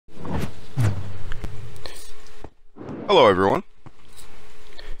Hello everyone.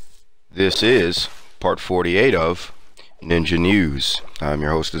 This is part 48 of Ninja News. I'm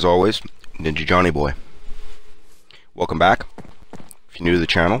your host as always, Ninja Johnny Boy. Welcome back. If you're new to the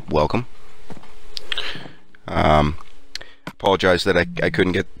channel, welcome. Apologize that I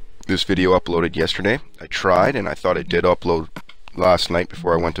couldn't get this video uploaded yesterday. I tried and I thought it did upload last night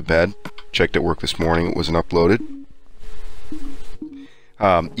before I went to bed. Checked at work this morning, it wasn't uploaded.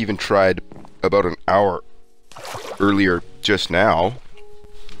 Even tried about an hour earlier just now,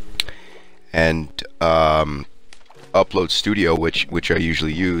 and Upload Studio, which I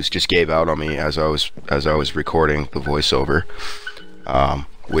usually use, just gave out on me as I was recording the voiceover,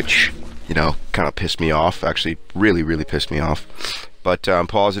 which, you know, kind of pissed me off. Actually, really pissed me off. But I'm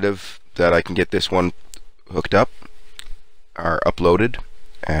positive that I can get this one hooked up or uploaded,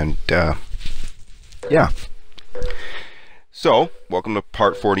 and yeah. So, welcome to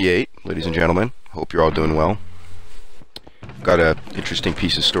part 48, ladies and gentlemen. Hope you're all doing well. Got an interesting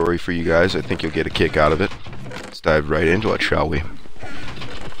piece of story for you guys. I think you'll get a kick out of it. Let's dive right into it, shall we?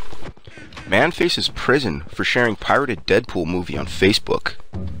 Man faces prison for sharing pirated Deadpool movie on Facebook.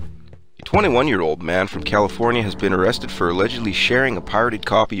 A 21-year-old man from California has been arrested for allegedly sharing a pirated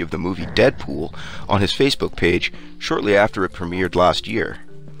copy of the movie Deadpool on his Facebook page shortly after it premiered last year.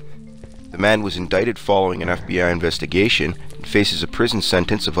 The man was indicted following an FBI investigation and faces a prison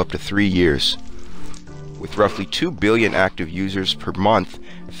sentence of up to 3 years. With roughly 2 billion active users per month,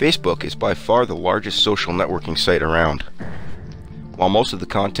 Facebook is by far the largest social networking site around. While most of the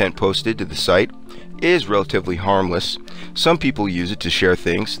content posted to the site is relatively harmless, some people use it to share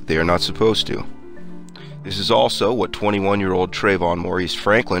things they are not supposed to. This is also what 21-year-old Trayvon Maurice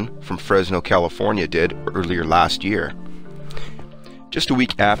Franklin from Fresno, California did earlier last year. Just a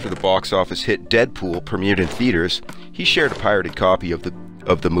week after the box office hit Deadpool premiered in theaters, he shared a pirated copy of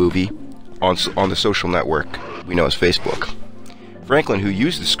the movie on the social network we know as Facebook. Franklin, who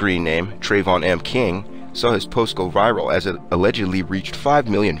used the screen name Trayvon M. King, saw his post go viral as it allegedly reached 5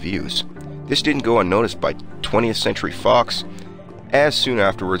 million views. This didn't go unnoticed by 20th Century Fox, as soon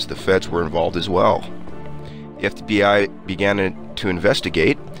afterwards the feds were involved as well. The FBI began to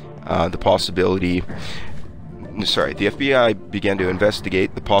investigate the possibly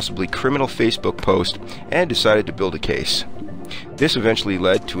criminal Facebook post and decided to build a case. This eventually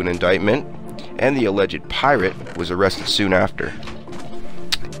led to an indictment, and the alleged pirate was arrested soon after.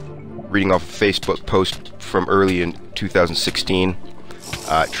 Reading off a Facebook post from early in 2016,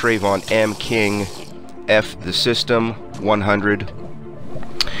 Trayvon M. King, F the System, 100.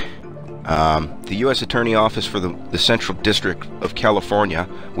 The U.S. Attorney Office for the Central District of California,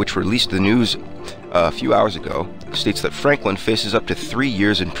 which released the news a few hours ago, states that Franklin faces up to 3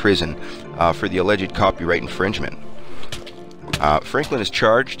 years in prison for the alleged copyright infringement. Franklin is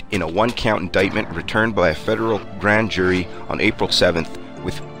charged in a one-count indictment returned by a federal grand jury on April 7th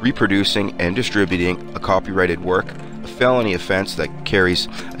with reproducing and distributing a copyrighted work, a felony offense that carries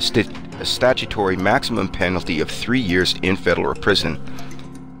a statutory maximum penalty of 3 years in federal prison,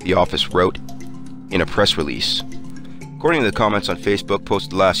 the office wrote in a press release. According to the comments on Facebook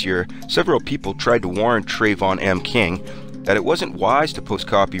posted last year, several people tried to warn Trayvon M. King that it wasn't wise to post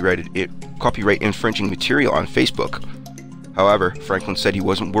copyright infringing material on Facebook. However, Franklin said he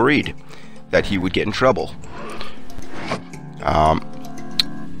wasn't worried that he would get in trouble. A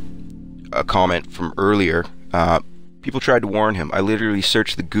comment from earlier, people tried to warn him. I literally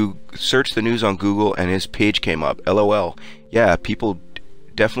searched the news on Google and his page came up. LOL. Yeah, people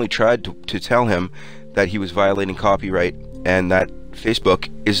definitely tried to tell him that he was violating copyright and that Facebook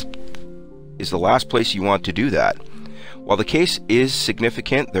is the last place you want to do that. While the case is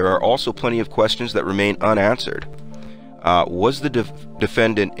significant, there are also plenty of questions that remain unanswered. Was the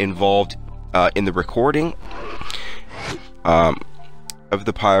defendant involved in the recording of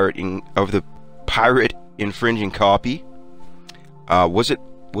the pirate infringing copy? Was it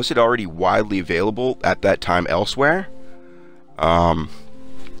already widely available at that time elsewhere? Are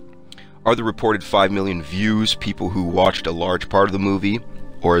the reported 5 million views people who watched a large part of the movie,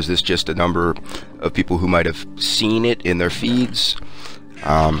 or is this just a number of people who might have seen it in their feeds?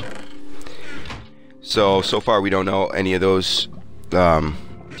 So far we don't know any of those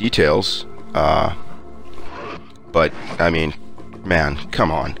details, but I mean, man,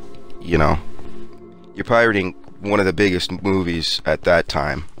 come on, you know, you're pirating one of the biggest movies at that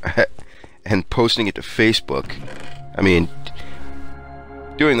time and posting it to Facebook. I mean,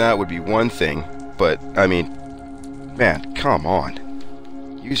 doing that would be one thing, but I mean, man, come on,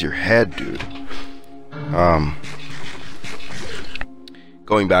 use your head, dude.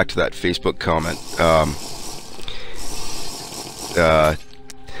 Going back to that Facebook comment,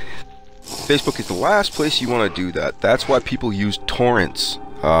 Facebook is the last place you want to do that. That's why people use torrents.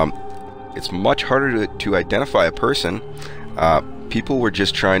 It's much harder to identify a person. People were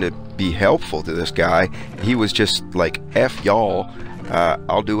just trying to be helpful to this guy. He was just like, F y'all,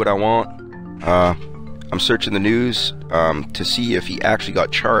 I'll do what I want. I'm searching the news to see if he actually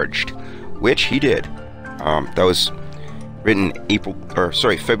got charged, which he did. That was written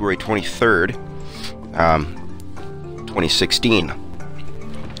February 23rd, 2016.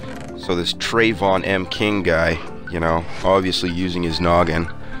 So this Trayvon M. King guy, you know, obviously using his noggin.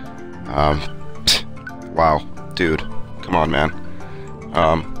 Wow, dude, come on, man.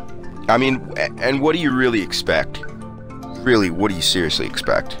 I mean, and what do you really expect? Really, what do you seriously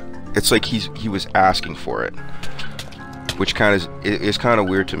expect? It's like he was asking for it, which is kind of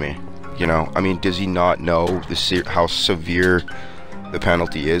weird to me. You know, I mean, does he not know how severe the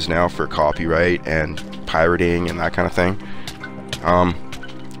penalty is now for copyright and pirating and that kind of thing?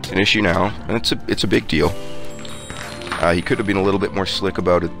 It's an issue now, and it's a big deal. He could have been a little bit more slick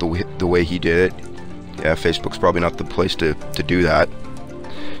about it the way he did it. Yeah, Facebook's probably not the place to do that.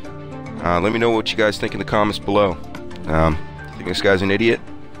 Let me know what you guys think in the comments below. Do you think this guy's an idiot?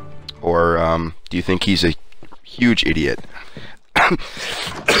 Or do you think he's a huge idiot?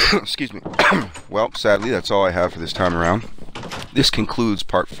 Excuse me. Well, sadly, that's all I have for this time around. This concludes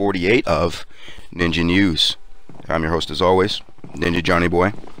part 48 of Ninja News. I'm your host as always, Ninja Johnny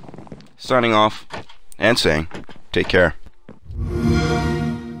Boy, signing off and saying, take care.